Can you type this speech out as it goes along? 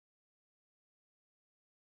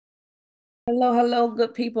Hello, hello,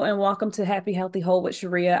 good people, and welcome to Happy Healthy Whole with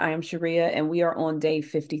Sharea. I am Sharea, and we are on day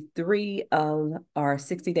 53 of our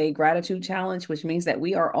 60-day gratitude challenge, which means that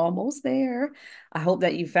we are almost there. I hope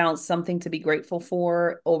that you found something to be grateful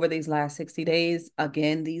for over these last 60 days.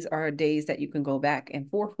 Again, these are days that you can go back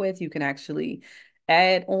and forth with. You can actually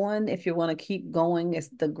add on if you want to keep going. It's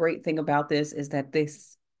the great thing about this is that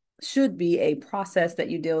this should be a process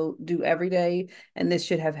that you do every day, and this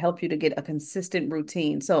should have helped you to get a consistent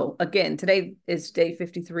routine. So again, today is day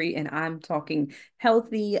 53 and I'm talking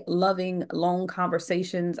healthy, loving, long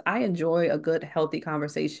conversations. I enjoy a good healthy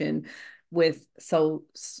conversation with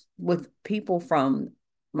people from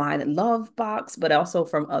my love box, but also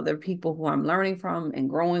from other people who I'm learning from and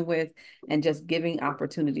growing with, and just giving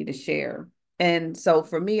opportunity to share. And so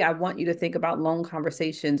for me, I want you to think about long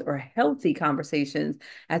conversations or healthy conversations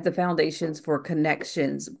as the foundations for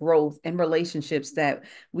connections, growth, and relationships that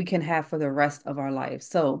we can have for the rest of our life.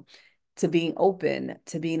 So, to being open,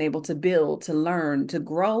 to being able to build, to learn, to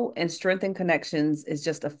grow, and strengthen connections is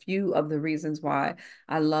just a few of the reasons why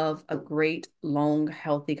I love a great, long,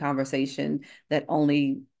 healthy conversation that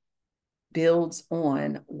only builds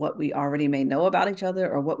on what we already may know about each other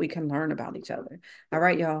or what we can learn about each other. All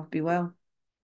right, y'all, be well.